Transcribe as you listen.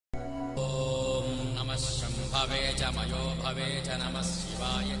భవే చ మయో భవే చ నమః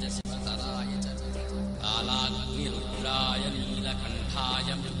శివాయ చ శివతరాయ చ కాలాగ్నిరుద్రాయ నీలకంఠాయ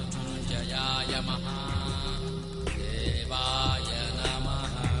మృత్యుంజయాయ మహాదేవాయ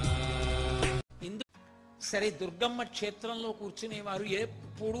నమః. సరే, దుర్గమ్మ క్షేత్రంలో కూర్చునేవారు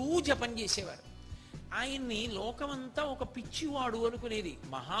ఎప్పుడూ జపం చేసేవారు. ఆయన్ని లోకమంతా ఒక పిచ్చివాడు అనుకునేది.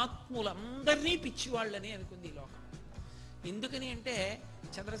 మహాత్ములందరినీ పిచ్చివాళ్ళని అనుకుంది ఈ లోకం. ఎందుకని అంటే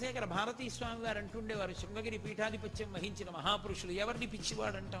చంద్రశేఖర భారతీ స్వామి వారు అంటుండేవారు, శృంగగిరి పీఠాధిపత్యం వహించిన మహాపురుషులు ఎవరిని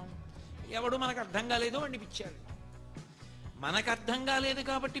పిచ్చివాడు అంటాం? ఎవడు మనకు అర్థం కాలేదో వాడిని పిచ్చాడు. మనకు అర్థం కాలేదు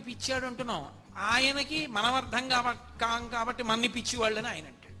కాబట్టి పిచ్చాడు అంటున్నాం, ఆయనకి మనం అర్థం కాం కాబట్టి మన్ని పిచ్చివాళ్ళని ఆయన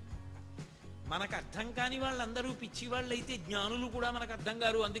అంటాడు. మనకు అర్థం కాని వాళ్ళందరూ పిచ్చివాళ్ళు అయితే జ్ఞానులు కూడా మనకు అర్థం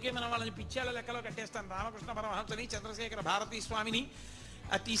కారు. అందుకే మనం వాళ్ళని పిచ్చాల లెక్కలో కట్టేస్తాం. రామకృష్ణ పరమహంసని, చంద్రశేఖర భారతీ స్వామిని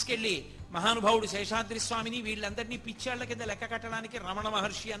తీసుకెళ్లి మహానుభావుడు శేషాద్రి స్వామిని వీళ్ళందరినీ పిచ్చాళ్ల కింద లెక్క కట్టడానికి రమణ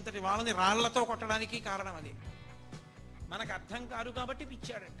మహర్షి అంతటి వాళ్ళని రాళ్లతో కొట్టడానికి కారణం అదే. మనకు అర్థం కాదు కాబట్టి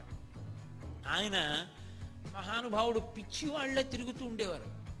పిచ్చాడంట. ఆయన మహానుభావుడు పిచ్చివాళ్లే తిరుగుతూ ఉండేవారు.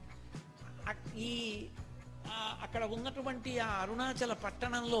 అక్కడ ఉన్నటువంటి ఆ అరుణాచల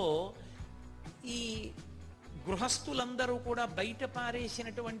పట్టణంలో ఈ గృహస్థులందరూ కూడా బయట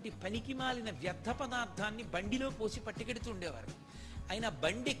పారేసినటువంటి పనికి మాలిన వ్యర్థ పదార్థాన్ని బండిలో పోసి పట్టుకెడుతుండేవారు. ఆయన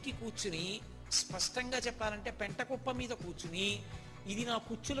బండెక్కి కూర్చుని, స్పష్టంగా చెప్పాలంటే పెంటకుప్ప మీద కూర్చుని, ఇది నా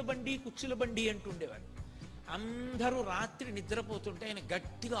కుచ్చుల బండి అంటుండేవారు. అందరూ రాత్రి నిద్రపోతుంటే ఆయన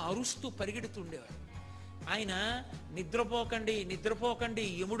గట్టిగా అరుస్తూ పరిగెడుతుండేవారు. ఆయన నిద్రపోకండి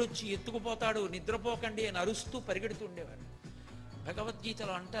యముడొచ్చి ఎత్తుకుపోతాడు, నిద్రపోకండి అని అరుస్తూ పరిగెడుతుండేవారు.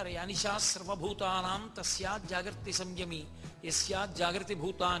 భగవద్గీతలో అంటారు, యానిషా సర్వభూతానాం తస్యాత్ జాగర్తి సంయమి యస్యాత్ జాగృతి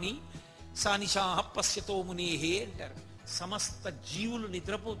భూతాని సానిషా పశ్యతో మునేహే అంటారు. సమస్త జీవులు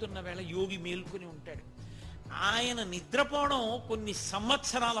నిద్రపోతున్న వేళ యోగి మేల్కొని ఉంటాడు. ఆయన నిద్రపోవడం కొన్ని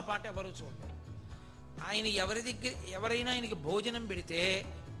సంవత్సరాల పాటు ఎవరు చూడరు. ఆయన ఎవరైనా ఆయనకి భోజనం పెడితే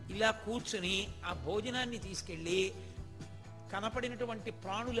ఇలా కూర్చుని ఆ భోజనాన్ని తీసుకెళ్ళి కనపడినటువంటి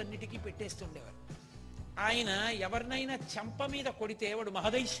ప్రాణులన్నిటికీ పెట్టేస్తుండేవారు. ఆయన ఎవరినైనా చెంప మీద కొడితే వాడు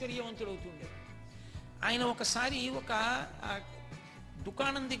మహదైశ్వర్యవంతుడు అవుతుండేవాడు. ఆయన ఒకసారి ఒక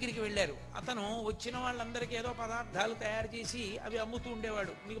దుకాణం దగ్గరికి వెళ్ళారు. అతను వచ్చిన వాళ్ళందరికీ ఏదో పదార్థాలు తయారు చేసి అవి అమ్ముతూ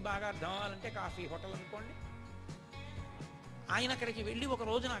ఉండేవాడు. మీకు బాగా అర్థం అవ్వాలంటే కాఫీ హోటల్ అనుకోండి. ఆయన అక్కడికి వెళ్ళి ఒక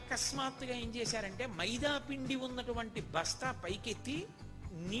రోజున అకస్మాత్తుగా ఏం చేశారంటే మైదా పిండి ఉన్నటువంటి బస్తా పైకెత్తి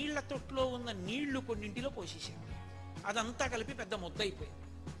నీళ్ల తొట్లో ఉన్న నీళ్లు కొన్నింటిలో పోసేశారు. అదంతా కలిపి పెద్ద ముద్ద అయిపోయింది.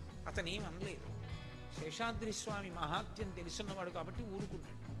 అతను ఏం అనలేదు. శేషాద్రి స్వామి మహాత్యం తెలుసున్నవాడు కాబట్టి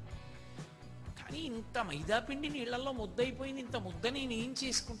ఊరుకున్నాడు. కానీ ఇంత మైదాపిండి నీళ్లలో ముద్దయిపోయింది, ఇంత ముద్ద నేను ఏం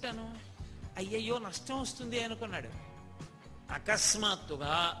చేసుకుంటాను, అయ్యయ్యో నష్టం వస్తుంది అనుకున్నాడు.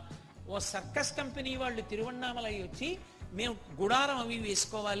 అకస్మాత్తుగా ఓ సర్కస్ కంపెనీ వాళ్ళు తిరువన్నామలై వచ్చి, మేము గుడారం అవి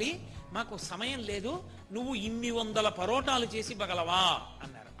వేసుకోవాలి, మాకు సమయం లేదు, నువ్వు 100 పరోటాలు చేసి బగలవా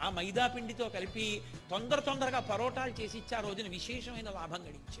అన్నారు. ఆ మైదాపిండితో కలిపి తొందరగా పరోటాలు చేసి ఇచ్చి ఆ రోజున విశేషమైన లాభం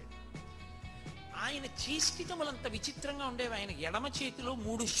గడించాడు. ఆయన చేష్టితములంత విచిత్రంగా ఉండేవి. ఆయన ఎడమ చేతిలో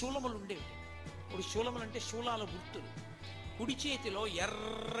 3 శూలములు ఉండేవి. 3 శూలములు అంటే శూలాల గుర్తులు. కుడి చేతిలో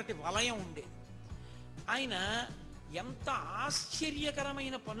ఎర్రటి వలయం ఉండేది. ఆయన ఎంత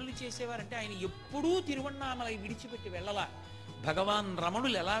ఆశ్చర్యకరమైన పనులు చేసేవారంటే ఆయన ఎప్పుడూ తిరువన్నామలై విడిచిపెట్టి వెళ్ళలా. భగవాన్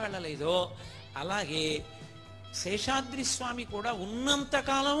రమణులు ఎలా వెళ్ళలేదో అలాగే శేషాద్రి స్వామి కూడా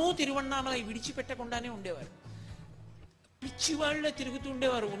ఉన్నంతకాలము తిరువన్నామలై విడిచిపెట్టకుండానే ఉండేవారు. పిచ్చివాళ్లే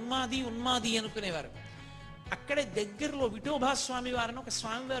తిరుగుతుండేవారు, ఉన్మాది అనుకునేవారు. అక్కడే దగ్గరలో విఠోబాస్వామి వారిని ఒక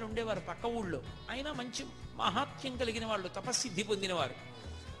స్వామివారు ఉండేవారు పక్క ఊళ్ళో. ఆయన మంచి మహాత్యం కలిగిన వాళ్ళు, తపస్సిద్ధి పొందినవారు.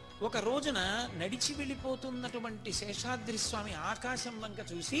 ఒక రోజున నడిచి వెళ్ళిపోతున్నటువంటి శేషాద్రి స్వామి ఆకాశం వంక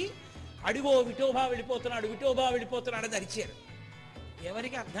చూసి, అడిగో విఠోబా వెళ్ళిపోతున్నాడు అని అరిచారు.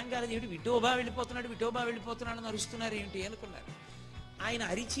 ఎవరికి అర్థం కాలేదు, ఏమిటి విఠోబా వెళ్ళిపోతున్నాడు అని అరుస్తున్నారు ఏంటి అనుకున్నారు. ఆయన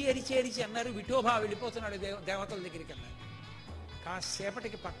అరిచి అన్నారు, విఠోబా వెళ్ళిపోతున్నాడు దేవతల దగ్గరికి అన్నారు.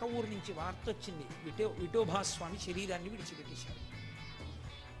 కాసేపటికి పక్క ఊరు నుంచి వార్త వచ్చింది, విఠోబాస్వామి శరీరాన్ని విడిచిపెట్టేశారు.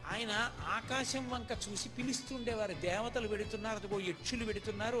 ఆయన ఆకాశం వంక చూసి పిలుస్తుండేవారు, దేవతలు వెడుతున్నారు, అదిగో యక్షులు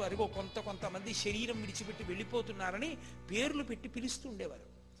వెడుతున్నారు, అదిగో కొంతమంది శరీరం విడిచిపెట్టి వెళ్ళిపోతున్నారని పేర్లు పెట్టి పిలుస్తుండేవారు.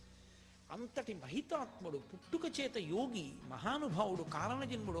 అంతటి మహితాత్ముడు, పుట్టుక చేత యోగి, మహానుభావుడు,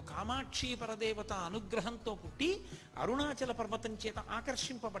 కారణజన్ముడు, కామాక్షి పరదేవత అనుగ్రహంతో పుట్టి అరుణాచల పర్వతం చేత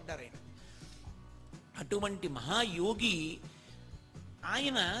ఆకర్షింపబడ్డారాయన. అటువంటి మహాయోగి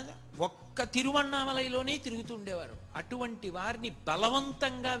ఆయన ఒక్క తిరువన్నామలైలోనే తిరుగుతుండేవారు. అటువంటి వారిని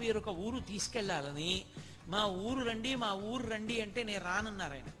బలవంతంగా వేరొక ఊరు తీసుకెళ్లాలని, మా ఊరు రండి అంటే నేను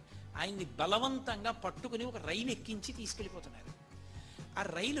రానన్నారు. ఆయన్ని బలవంతంగా పట్టుకుని ఒక రైలు ఎక్కించి తీసుకెళ్లిపోతున్నారు. ఆ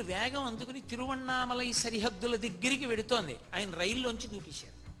రైలు వేగం అందుకుని తిరువన్నామలై సరిహద్దుల దగ్గరికి వెడుతోంది. ఆయన రైల్లోంచి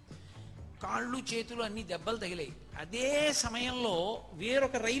దూకేశారు. కాళ్ళు చేతులు అన్ని దెబ్బలు తగిలాయి. అదే సమయంలో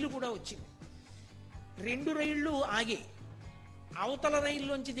వేరొక రైలు కూడా వచ్చింది. 2 రైళ్లు ఆగాయి. అవతల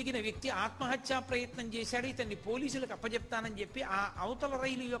రైల్లోంచి దిగిన వ్యక్తి ఆత్మహత్యా ప్రయత్నం చేశాడు. ఇతన్ని పోలీసులకు అప్పచెప్తానని చెప్పి ఆ అవతల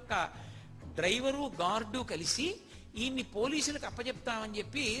రైలు యొక్క డ్రైవరు గార్డు కలిసి ఈయన్ని పోలీసులకు అప్పచెప్తామని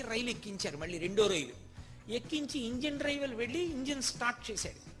చెప్పి రైలు ఎక్కించారు. మళ్ళీ 2వ రైలు ఎక్కించి ఇంజిన్ డ్రైవర్ వెళ్ళి ఇంజిన్ స్టార్ట్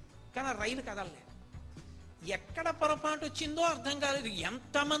చేశాడు. కానీ ఆ రైలు కదలలేదు. ఎక్కడ పొరపాటు వచ్చిందో అర్థం కాలేదు.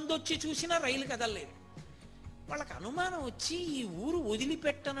 ఎంతమంది వచ్చి చూసినా రైలు కదలలేదు. వాళ్ళకి అనుమానం వచ్చి ఈ ఊరు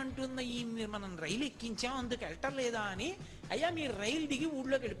వదిలిపెట్టనంటున్న ఈ మనం రైలు ఎక్కించాం, అందుకు వెళ్ళటలేదా అని, అయ్యా మీరు రైలు దిగి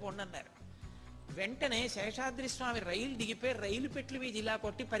ఊళ్ళోకి వెళ్ళిపోండి అన్నారు. వెంటనే శేషాద్రి స్వామి రైలు దిగిపోయి రైలు పెట్ల మీద ఇలా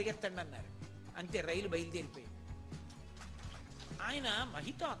కొట్టి పరిగెత్తండి అన్నారు. అంతే, రైలు బయలుదేరిపోయింది. ఆయన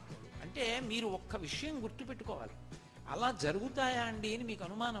మహితాత్ముడు. అంటే మీరు ఒక్క విషయం గుర్తుపెట్టుకోవాలి, అలా జరుగుతాయా అండి అని మీకు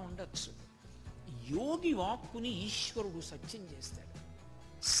అనుమానం ఉండొచ్చు. యోగి వాక్కుని ఈశ్వరుడు సత్యం చేస్తాడు.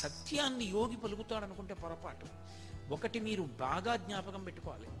 సత్యాన్ని యోగి పలుకుతాడు అనుకుంటే పొరపాటు. ఒకటి మీరు బాగా జ్ఞాపకం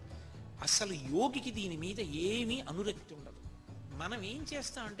పెట్టుకోవాలి, అసలు యోగికి దీని మీద ఏమీ అనురక్తి ఉండదు. మనం ఏం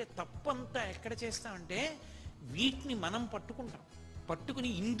చేస్తామంటే తప్పంతా ఎక్కడ చేస్తామంటే వీటిని మనం పట్టుకుని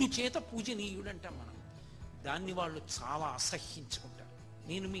ఇందుచేత పూజనీయుడంటాం మనం. దాన్ని వాళ్ళు చాలా అసహ్యించుకుంటారు.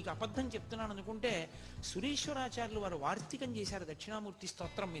 నేను మీకు అబద్ధం చెప్తున్నాను అనుకుంటే సురేశ్వరాచార్యులు వారు వార్తికం చేశారు దక్షిణామూర్తి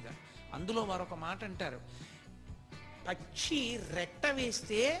స్తోత్రం మీద. అందులో వారు ఒక మాట అంటారు, పక్షి రెట్ట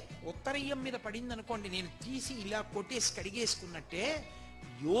వేస్తే ఉత్తరయ్యం మీద పడింది అనుకోండి, నేను తీసి ఇలా కొట్టేసి కడిగేసుకున్నట్టే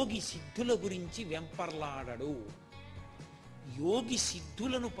యోగి సిద్ధుల గురించి వెంపర్లాడడు. యోగి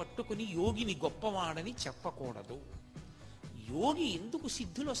సిద్ధులను పట్టుకుని యోగిని గొప్పవాడని చెప్పకూడదు. యోగి ఎందుకు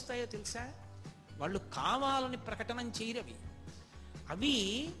సిద్ధులు వస్తాయో తెలుసా? వాళ్ళు కావాలని ప్రకటన చేయరవి, అవి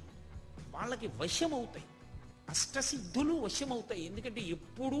వాళ్ళకి వశమవుతాయి. అష్టసిద్ధులు వశమవుతాయి. ఎందుకంటే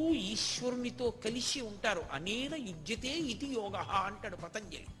ఎప్పుడూ ఈశ్వరునితో కలిసి ఉంటారు. అనేన యుజ్యతే ఇది యోగ అంటాడు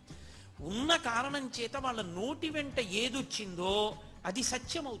పతంజలి. ఉన్న కారణం చేత వాళ్ళ నోటి వెంట ఏదొచ్చిందో అది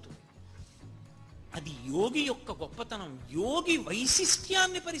సత్యమవుతుంది. అది యోగి యొక్క గొప్పతనం. యోగి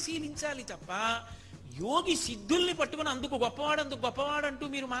వైశిష్ట్యాన్ని పరిశీలించాలి తప్ప యోగి సిద్ధుల్ని పట్టుకుని అందుకు గొప్పవాడంటూ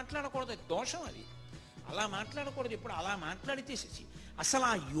మీరు మాట్లాడకూడదు. దోషం అది. అలా మాట్లాడకూడదు. ఎప్పుడు అలా మాట్లాడితే అసలు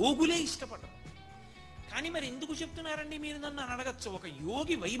ఆ యోగులే ఇష్టపడరు. కానీ మరి ఎందుకు చెప్తున్నారండి మీరు నన్ను అడగచ్చు. ఒక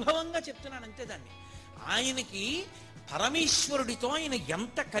యోగి వైభవంగా చెప్తున్నాను అంతే. దాన్ని ఆయనకి పరమేశ్వరుడితో ఆయన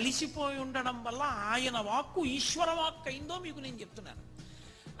ఎంత కలిసిపోయి ఉండడం వల్ల ఆయన వాక్కు ఈశ్వర వాక్కు అయిందో మీకు నేను చెప్తున్నాను.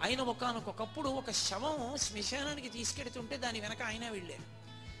 ఆయన ఒకనకొకప్పుడు ఒక శవం శ్మశానానికి తీసుకెడుతుంటే దాని వెనక ఆయన వెళ్ళారు.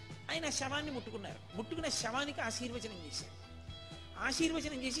 ఆయన శవాన్ని ముట్టుకున్నారు. ముట్టుకున్న శవానికి ఆశీర్వచనం చేశారు.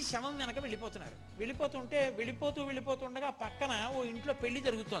 ఆశీర్వచనం చేసి శవం వెనక వెళ్ళిపోతున్నారు. వెళ్ళిపోతుండగా పక్కన ఓ ఇంట్లో పెళ్లి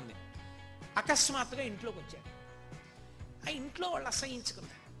జరుగుతోంది. అకస్మాత్తుగా ఇంట్లోకి వచ్చారు. ఆ ఇంట్లో వాళ్ళు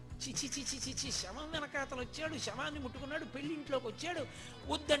అసహించుకున్నారు. చిచి శవం వెనక అతను వచ్చాడు, శవాన్ని ముట్టుకున్నాడు, పెళ్లి ఇంట్లోకి వచ్చాడు,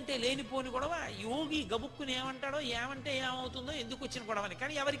 వద్దంటే లేనిపోని గొడవ. యోగి గబుక్కుని ఏమంటాడో, ఏమంటే ఏమవుతుందో, ఎందుకు వచ్చిన గొడవని.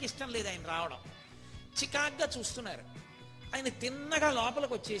 కానీ ఎవరికి ఇష్టం లేదు ఆయన రావడం. చికాగ్గా చూస్తున్నారు. ఆయన తిన్నగా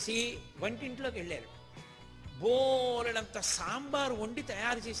లోపలికి వచ్చేసి వంటింట్లోకి వెళ్ళారు. బోలెడంత సాంబారు వండి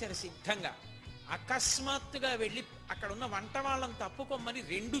తయారు చేశారు సిద్ధంగా. అకస్మాత్తుగా వెళ్ళి అక్కడ ఉన్న వంట వాళ్ళని తప్పుకోమని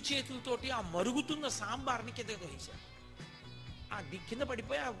 2 చేతులతోటి ఆ మరుగుతున్న సాంబార్ని కింద వేశారు. ఆ కింద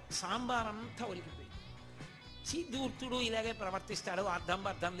పడిపోయి ఆ సాంబార్ అంతా ఒలికిపోయింది. దూర్తుడు ఇలాగే ప్రవర్తిస్తాడు,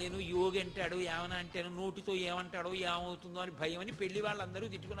 అర్థం లేను, యోగి అంటాడు, ఏమన్నా అంటాను, నోటితో ఏమంటాడో ఏమవుతుందో అని భయం అని పెళ్లి వాళ్ళందరూ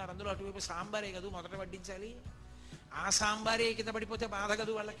తిట్టుకున్నారు. అందులో అటువైపు సాంబారే కదా మొదట వడ్డించాలి, ఆ సాంబారే కింద పడిపోతే బాధ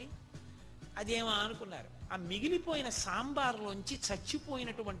కదూ వాళ్ళకి. అదేమో అనుకున్నారు. ఆ మిగిలిపోయిన సాంబార్లోంచి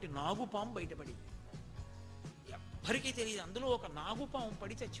చచ్చిపోయినటువంటి నాగుపాము బయటపడింది. ఎవ్వరికీ తెలియదు. అందులో ఒక నాగుపాము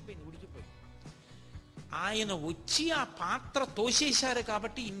పడి చచ్చిపోయింది, ఉడికిపోయి. ఆయన వచ్చి ఆ పాత్ర తోసేశారు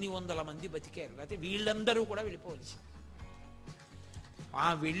కాబట్టి ఇన్ని 100 మంది బతికారు. అయితే వీళ్ళందరూ కూడా వెళ్ళిపోవలసి. ఆ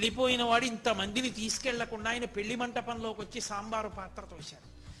వెళ్ళిపోయిన వాడు ఇంతమందిని తీసుకెళ్లకుండా ఆయన పెళ్లి మంటపంలోకి వచ్చి సాంబారు పాత్ర తోశారు.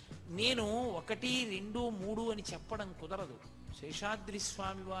 నేను 1, 2, 3 అని చెప్పడం కుదరదు. శేషాద్రి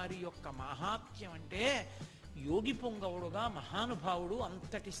స్వామి వారి యొక్క మహాత్మ్యం అంటే యోగి పొంగవుడుగా మహానుభావుడు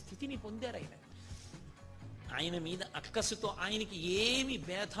అంతటి స్థితిని పొందారు. ఆయన మీద అక్కసుతో ఆయనకి ఏమి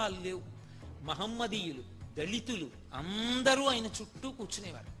భేదాలు లేవు. మహమ్మదీయులు, దళితులు అందరూ ఆయన చుట్టూ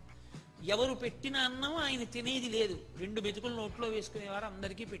కూర్చునేవారు. ఎవరు పెట్టిన అన్నం ఆయన తినేది లేదు. 2 మెతుకులు నోట్లో వేసుకునేవారు,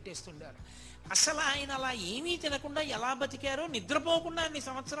 అందరికీ పెట్టేస్తుండారు. అసలు ఆయన అలా ఏమీ తినకుండా ఎలా బతికారో, నిద్రపోకుండా అన్ని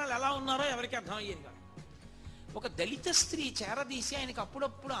సంవత్సరాలు ఎలా ఉన్నారో ఎవరికి అర్థమయ్యేది కాదు. ఒక దళిత స్త్రీ చేరదీసి ఆయనకు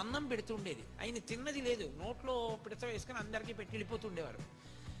అప్పుడప్పుడు అన్నం పెడుతుండేది. ఆయన తిన్నది లేదు, నోట్లో పిడత వేసుకుని అందరికీ పెట్టి వెళ్ళిపోతుండేవారు.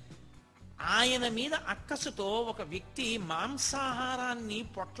 ఆయన మీద అక్కసుతో ఒక వ్యక్తి మాంసాహారాన్ని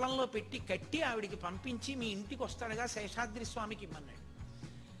పొట్లంలో పెట్టి కట్టి ఆవిడికి పంపించి మీ ఇంటికి వస్తాడుగా శేషాద్రి స్వామికి ఇమ్మన్నాడు.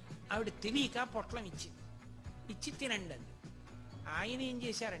 ఆవిడ తెలియక పొట్లం ఇచ్చింది. ఇచ్చి తినండి అంది. ఆయన ఏం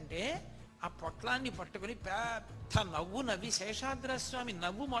చేశారంటే ఆ పొట్లాన్ని పట్టుకుని పెద్ద నవ్వు నవ్వి శేషాద్రస్వామి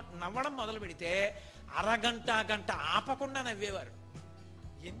నవ్వడం మొదలు పెడితే గంట ఆపకుండా నవ్వేవారు.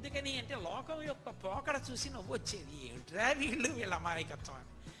 ఎందుకని అంటే లోకం యొక్క పోకడ చూసి నవ్వు వచ్చేది. ఏమిట్రా వీళ్ళ అమాయకత్వం అని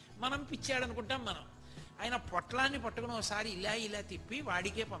మనం పిచ్చాడనుకుంటాం మనం. ఆయన పొట్లాన్ని పట్టుకుని ఒకసారి ఇలా తిప్పి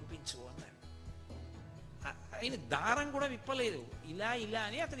వాడికే పంపించు అన్నారు. ఆయన దారం కూడా విప్పలేదు, ఇలా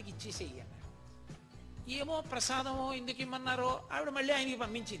అని అతనికి ఇచ్చేసేయి అన్నారు. ఏమో ప్రసాదమో ఎందుకు ఇమ్మన్నారో ఆవిడ మళ్ళీ ఆయనకి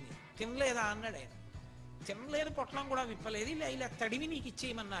పంపించింది. తినలేదా అన్నాడు ఆయన. తినలేదు, పొట్లం కూడా విప్పలేదు, ఇలా తడివి నీకు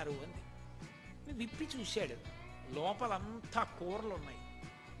ఇచ్చేయమన్నారు అంది. విప్పి చూశాడు, లోపలంతా కూరలు ఉన్నాయి,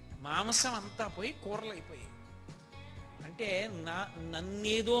 మాంసం అంతా పోయి కూరలు అయిపోయాయి. అంటే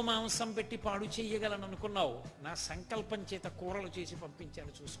నన్నేదో మాంసం పెట్టి పాడు చెయ్యగలను అనుకున్నావు, నా సంకల్పం చేత కూరలు చేసి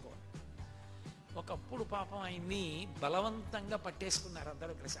పంపించాను చూసుకో. ఒకప్పుడు పాపం ఆయన్ని బలవంతంగా పట్టేసుకున్నారు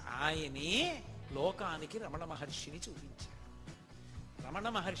అందరూ కలిసి. ఆయనే లోకానికి రమణ మహర్షిని చూపించారు. రమణ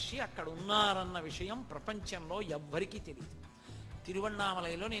మహర్షి అక్కడ ఉన్నారన్న విషయం ప్రపంచంలో ఎవ్వరికీ తెలియదు.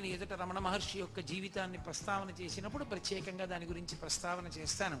 తిరువణ్ణామలైలో నేను ఎదుట రమణ మహర్షి యొక్క జీవితాన్ని ప్రస్తావన చేసినప్పుడు ప్రత్యేకంగా దాని గురించి ప్రస్తావన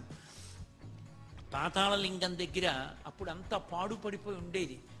చేస్తాను. పాతాళలింగం దగ్గర అప్పుడు అంతా పాడుపడిపోయి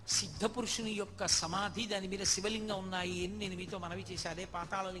ఉండేది. సిద్ధపురుషుని యొక్క సమాధి, దాని మీద శివలింగం ఉన్నాయి అని నేను మీతో మనవి చేసి, అదే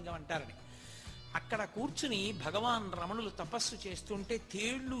పాతాళలింగం అంటారని. అక్కడ కూర్చుని భగవాన్ రమణులు తపస్సు చేస్తుంటే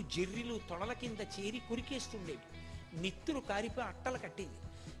తేళ్లు జెర్రిలు తొడల కింద చేరి కురికేస్తుండేవి. నిత్తురు కారిపోయి అట్టలు కట్టింది.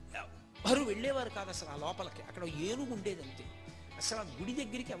 ఎవరు వెళ్ళేవారు కాదు అసలు ఆ లోపలికి. అక్కడ ఏనుగు ఉండేది అంతే. అసలు ఆ గుడి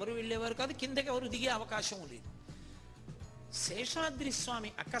దగ్గరికి ఎవరు వెళ్ళేవారు కాదు, కిందకి ఎవరు దిగే అవకాశం లేదు. శేషాద్రి స్వామి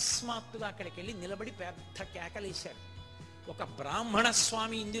అకస్మాత్తుగా అక్కడికి వెళ్ళి నిలబడి పెద్ద కేకలేశాడు. ఒక బ్రాహ్మణ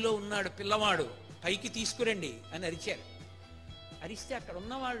స్వామి ఇందులో ఉన్నాడు, పిల్లవాడు, పైకి తీసుకురండి అని అరిచారు. అరిస్తే అక్కడ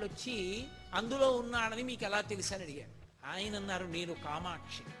ఉన్న వాళ్ళు వచ్చి అందులో ఉన్నాడని మీకు ఎలా తెలుసు అని అడిగారు. ఆయన అన్నారు, నేను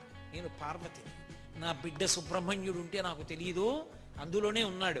కామాక్షి, నేను పార్వతిని, నా బిడ్డ సుబ్రహ్మణ్యుడు ఉంటే నాకు తెలియదు, అందులోనే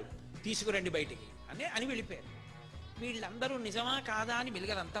ఉన్నాడు, తీసుకురండి బయటికి అని వెళ్ళిపోయారు. వీళ్ళందరూ నిజమా కాదా అని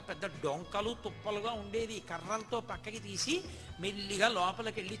మెలిగలంతా పెద్ద డొంకలు తుప్పలుగా ఉండేది. కర్రలతో పక్కకి తీసి మెల్లిగా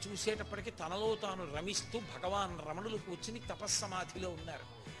లోపలికి వెళ్ళి చూసేటప్పటికి తనలో తాను రమిస్తూ భగవాన్ రమణులు కూర్చుని తపస్సమాధిలో ఉన్నారు.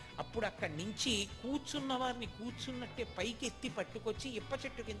 అప్పుడు అక్కడి నుంచి కూర్చున్న వారిని కూర్చున్నట్టే పైకి ఎత్తి పట్టుకొచ్చి ఇప్ప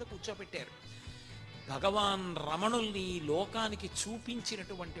చెట్టు కింద కూర్చోబెట్టారు. భగవాన్ రమణుల్ని లోకానికి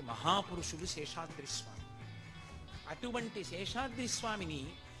చూపించినటువంటి మహాపురుషులు శేషాద్రి స్వామి. అటువంటి శేషాద్రి స్వామిని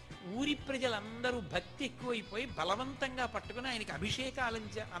ఊరి ప్రజలందరూ భక్తి ఎక్కువైపోయి బలవంతంగా పట్టుకుని ఆయనకి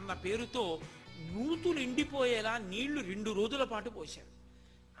అభిషేకాలంచ అన్న పేరుతో నూతులు ఎండిపోయేలా నీళ్లు 2 రోజుల పాటు పోశారు.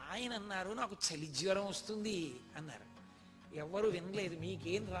 ఆయన అన్నారు, నాకు చలి జ్వరం వస్తుంది అన్నారు. ఎవరు వినలేదు,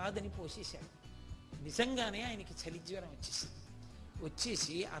 మీకేం రాదని పోసేశారు. నిజంగానే ఆయనకి చలి జ్వరం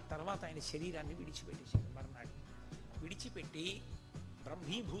వచ్చేసి ఆ తర్వాత ఆయన శరీరాన్ని విడిచిపెట్టేశారు. మర్నాడు విడిచిపెట్టి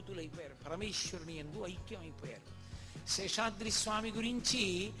బ్రహ్మీభూతులైపోయారు, పరమేశ్వరుని యందు ఐక్యం అయిపోయారు. శేషాద్రి స్వామి గురించి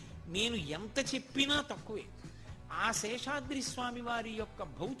నేను ఎంత చెప్పినా తక్కువే. ఆ శేషాద్రి స్వామి వారి యొక్క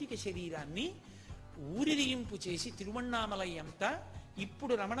భౌతిక శరీరాన్ని ఊరిరింపు చేసి తిరువణ్ణామలై అంతా,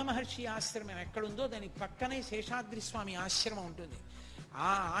 ఇప్పుడు రమణ మహర్షి ఆశ్రమం ఎక్కడుందో దాని పక్కనే శేషాద్రి స్వామి ఆశ్రమం ఉంటుంది.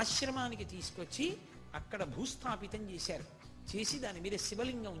 ఆ ఆశ్రమానికి తీసుకొచ్చి అక్కడ భూస్థాపితం చేశారు. చేసి దాని మీద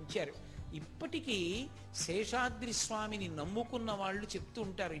శివలింగం ఉంచారు. ఇప్పటికీ శేషాద్రి స్వామిని నమ్ముకున్న వాళ్ళు చెప్తూ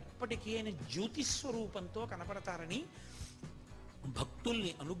ఉంటారు, ఇప్పటికీ ఆయన జ్యోతిస్వరూపంతో కనపడతారని,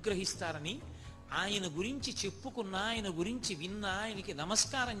 భక్తుల్ని అనుగ్రహిస్తారని. ఆయన గురించి చెప్పుకున్నా, ఆయన గురించి విన్నా, ఆయనకి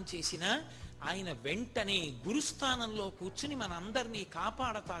నమస్కారం చేసినా ఆయన వెంటనే గురుస్థానంలో కూర్చుని మనందరినీ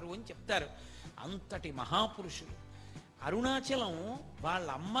కాపాడతారు అని చెప్తారు. అంతటి మహాపురుషులు. అరుణాచలం వాళ్ళ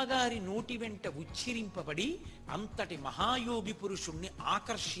అమ్మగారి నోటి వెంట ఉచ్చరింపబడి అంతటి మహాయోగి పురుషుణ్ణి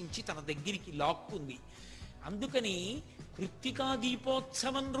ఆకర్షించి తన దగ్గరికి లాక్కుంది. అందుకని కృత్తికా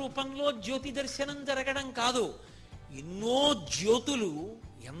దీపోత్సవం రూపంలో జ్యోతి దర్శనం జరగడం కాదు, ఎన్నో జ్యోతులు,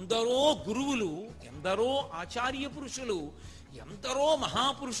 ఎందరో గురువులు, ఎందరో ఆచార్య పురుషులు, ఎందరో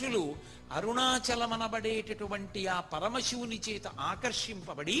మహాపురుషులు అరుణాచలమనబడేటటువంటి ఆ పరమశివుని చేత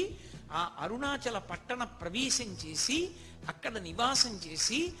ఆకర్షింపబడి ఆ అరుణాచల పట్టణ ప్రవేశం చేసి అక్కడ నివాసం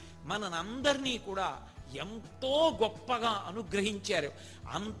చేసి మనందరినీ కూడా ఎంతో గొప్పగా అనుగ్రహించారు.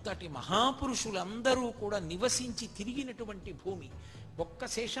 అంతటి మహాపురుషులందరూ కూడా నివసించి తిరిగినటువంటి భూమి ఒక్క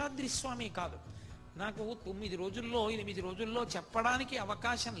శేషాద్రి స్వామి కాదు. నాకు 9 రోజుల్లో 8 రోజుల్లో చెప్పడానికి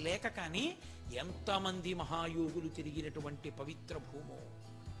అవకాశం లేక, కానీ ఎంతమంది మహాయోగులు తిరిగినటువంటి పవిత్ర భూమో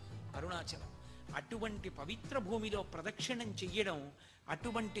అరుణాచలం. అటువంటి పవిత్ర భూమిలో ప్రదక్షిణం చెయ్యడం,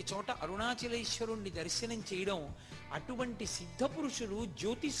 అటువంటి చోట అరుణాచలేశ్వరుణ్ణి దర్శనం చేయడం, అటువంటి సిద్ధపురుషులు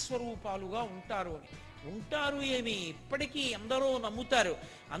జ్యోతిస్వరూపాలుగా ఉంటారు ఏమి ఇప్పటికీ ఎందరో నమ్ముతారు.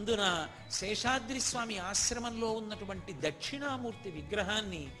 అందున శేషాద్రి స్వామి ఆశ్రమంలో ఉన్నటువంటి దక్షిణామూర్తి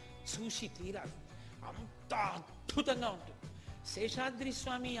విగ్రహాన్ని చూసి తీరాలి. అంత అద్భుతంగా ఉంటుంది. శేషాద్రి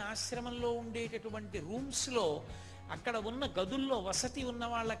స్వామి ఆశ్రమంలో ఉండేటటువంటి రూమ్స్లో అక్కడ ఉన్న గదుల్లో వసతి ఉన్న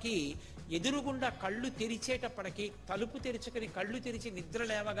వాళ్ళకి ఎదురుగుండా కళ్ళు తెరిచేటప్పటికి తలుపు తెరుచుకొని కళ్ళు తెరిచి నిద్ర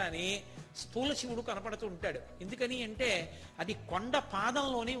లేవగానే స్థూల శివుడు కనపడుతూ ఉంటాడు. ఎందుకని అంటే అది కొండ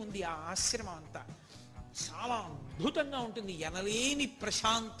పాదంలోనే ఉంది ఆ ఆశ్రమం అంతా. చాలా అద్భుతంగా ఉంటుంది, ఎనలేని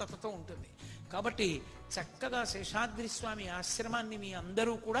ప్రశాంతతతో ఉంటుంది. కాబట్టి చక్కగా శేషాద్రి స్వామి ఆశ్రమాన్ని మీ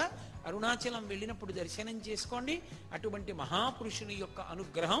అందరూ కూడా అరుణాచలం వెళ్ళినప్పుడు దర్శనం చేసుకోండి. అటువంటి మహాపురుషుని యొక్క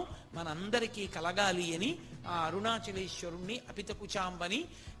అనుగ్రహం మనందరికీ కలగాలి అని ఆ అరుణాచలేశ్వరుణ్ణి, అపితకుచాంబని,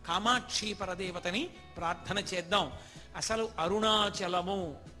 కామాక్షి పరదేవతని ప్రార్థన చేద్దాం. అసలు అరుణాచలము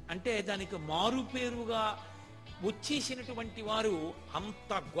అంటే దానికి మారుపేరుగా వచ్చేసినటువంటి వారు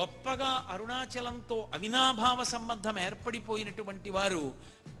అంత గొప్పగా అరుణాచలంతో అవినాభావ సంబంధం ఏర్పడిపోయినటువంటి వారు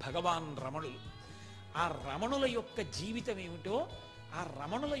భగవాన్ రమణులు. ఆ రమణుల యొక్క జీవితం ఏమిటో, ఆ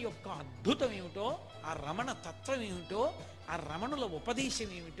రమణుల యొక్క అద్భుతం ఏమిటో, ఆ రమణ తత్వం ఏమిటో, ఆ రమణుల ఉపదేశం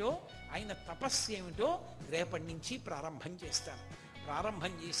ఏమిటో, ఆయన తపస్సు ఏమిటో రేపటి నుంచి ప్రారంభం చేస్తాను.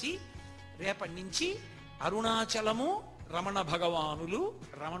 ప్రారంభం చేసి రేపటి నుంచి అరుణాచలము, రమణ భగవానులు,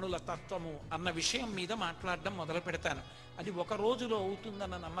 రమణుల తత్వము అన్న విషయం మీద మాట్లాడడం మొదలు పెడతాను. అది ఒక రోజులో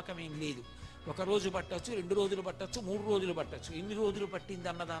అవుతుందన్న నమ్మకం ఏం లేదు. ఒక రోజు పట్టచ్చు, 2 రోజులు పట్టచ్చు, 3 రోజులు పట్టచ్చు. ఎన్ని రోజులు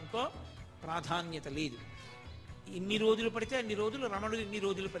పట్టిందన్న దాంతో ప్రాధాన్యత లేదు. ఎన్ని రోజులు పడితే అన్ని రోజులు, రమణులు ఎన్ని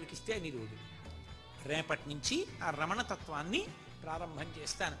రోజులు పలికిస్తే అన్ని రోజులు. రేపటి నుంచి ఆ రమణ తత్వాన్ని ప్రారంభం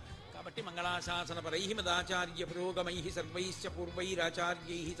చేస్తాను. కాబట్టి మంగళాశాసన పరై మదాచార్య పురోగమై సర్వైశ్చ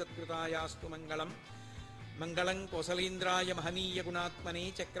పూర్వైరాచార్యై సత్కృతాయాస్తు మంగళం. మంగళం కోసలేంద్రాయ మహనీయ గుణాత్మనే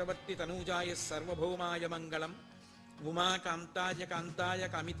చక్రవర్తి తనూజాయ సర్వభౌమాయ మంగళం. ఉమాకాంతాయ కాంతాయ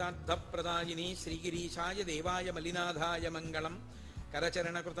కామితార్థప్రదాయినే శ్రీగిరీశాయ దేవాయ మలినాథాయ మంగళం.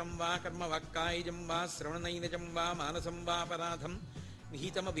 కరచరణకృతం వా కర్మ వాక్కాయజం వా శ్రవణనైనజం వా మానసం వాపరాధం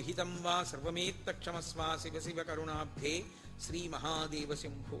విహితమవిహితం వా సర్వమేత్తక్షమస్వా శివ శివ కరుణాబ్ధే శ్రీ మహాదేవ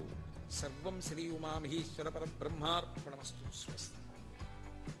శంభో. సర్వం శ్రీ ఉమామహేశ్వర పరబ్రహ్మార్పణమస్తు. స్వస్తి.